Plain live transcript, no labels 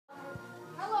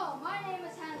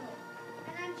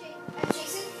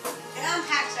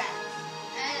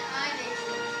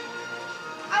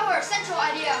central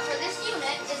idea for this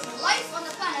unit is life on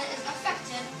the planet is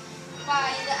affected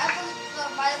by the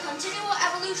continual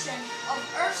evolution of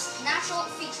Earth's natural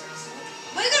features.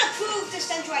 We're going to prove this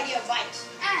central idea right.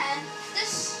 And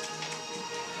this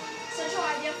central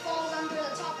idea falls under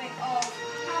the topic of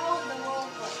how the world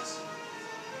works.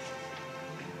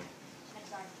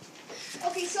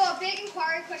 Okay, so a big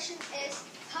inquiry question is,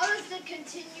 how does the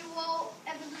continual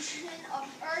evolution of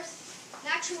Earth's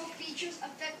natural features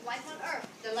affect life on Earth?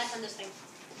 The life on this thing.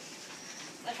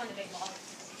 Life on the big ball.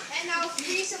 And our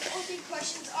three supporting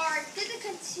questions are, did the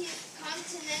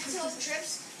continental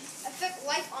drifts affect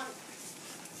life on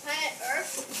planet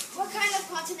Earth? What kind of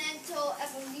continental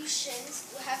evolutions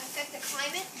have affected the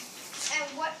climate? And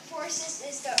what forces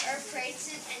is the Earth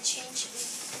created and changed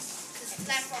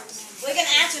landforms? We're going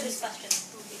to answer this question.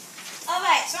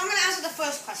 Alright, so I'm going to answer the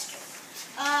first question.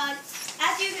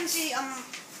 As you can see,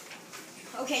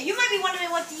 okay, you might be wondering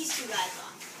what these two guys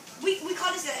are. We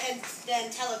call this the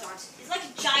Entelodons. It's like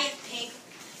a giant pig,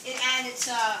 and it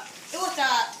was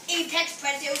the apex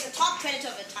predator. It was the top predator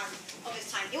of its time.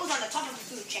 It was on the top of the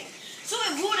food chain. So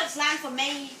it ruled its land for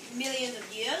many millions of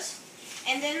years,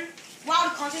 and then while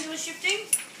the continent was shifting,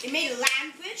 it made a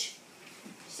land bridge.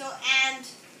 And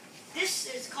this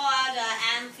is called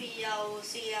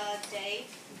Amphiocene.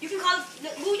 You can call it,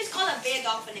 we'll just call it a bear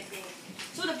dog for nickname.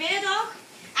 So the bear dog,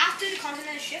 after the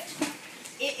continental shift,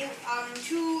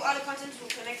 two other continents were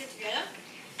connected together,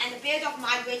 and the bear dog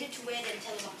migrated to where the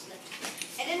Entelodons lived.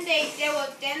 And then they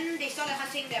started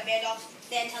hunting the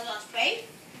Entelodons prey,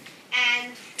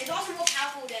 and it's also more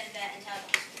powerful than the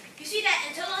Entelodons. You see that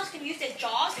Entelodons can use their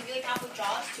jaws, the really powerful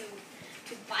jaws, to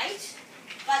bite,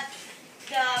 but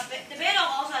the bear dog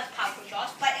also has powerful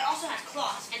jaws, but it also has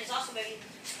claws, and it's also very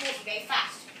sporty, very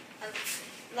fast,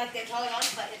 like the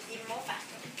Entelodons, but it's even more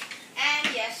faster. And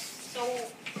yes, so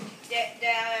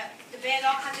the bear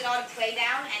dog hunted all the prey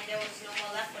down, and there was no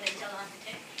more left for the Entelodons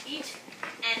to eat,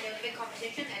 and there was a big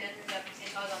competition, and then the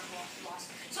Entelodons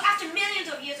lost. So after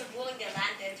millions of years of ruling their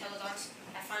land, the Entelodons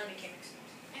finally became extinct.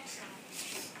 Excellent.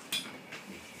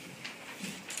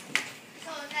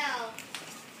 So now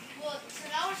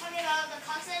we're talking about the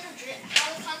continental drift,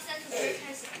 how the continental drift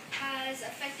has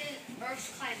affected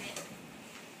Earth's climate.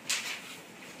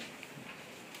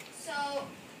 So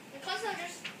the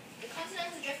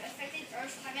continental drift affected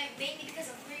Earth's climate mainly because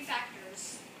of three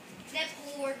factors: net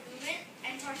poleward movement,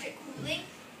 Antarctic cooling,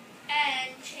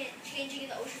 and changing in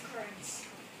the ocean currents.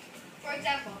 For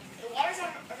example, the waters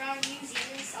around New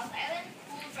Zealand's South Island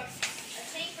cooled from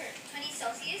 20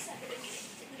 Celsius at the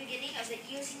beginning of the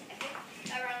Eocene epoch,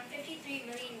 around 53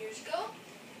 million years ago,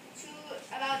 to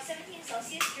about 17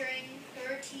 Celsius during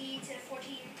 30 to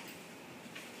 14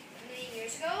 million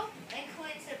years ago, and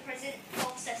cooling to the present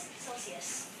 12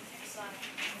 Celsius. Next slide.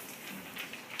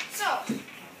 So,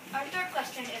 our third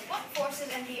question is, what forces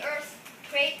in the Earth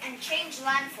create and change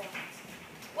landforms?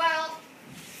 Well,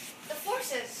 the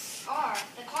forces are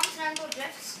the continental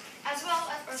drifts as well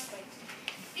as earthquakes.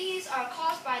 These are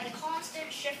caused by the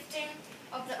constant shifting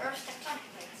of the Earth's tectonic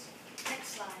plates.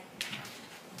 Next slide.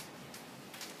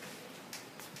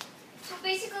 So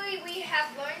basically, we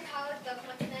have learned how the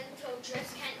continental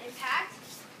drifts can impact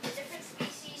the different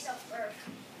species of Earth.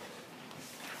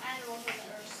 Animals on the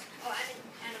Earth. Oh, I mean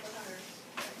animals on Earth.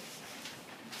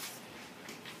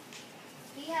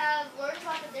 We have learned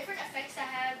about the different effects that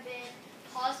have been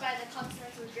caused by the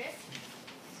continental drift.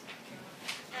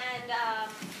 And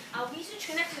our research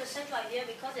connects to the central idea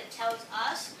because it tells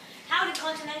us how the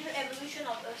continental evolution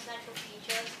of Earth's natural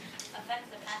features affects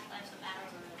the past lives of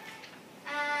animals on Earth.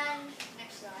 And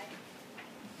next slide.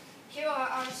 Here are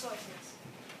our sources.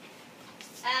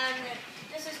 And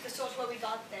this is the source where we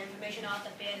got the information of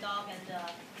the bear dog and the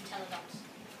Entelodons.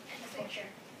 And the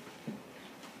picture.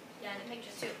 Yeah, and the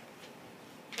pictures too.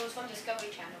 It was from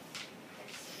Discovery Channel.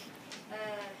 Next slide.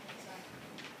 Next slide.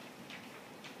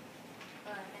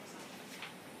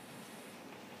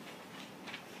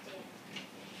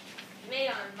 Made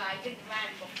on by Big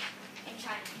Brand Book In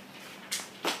China.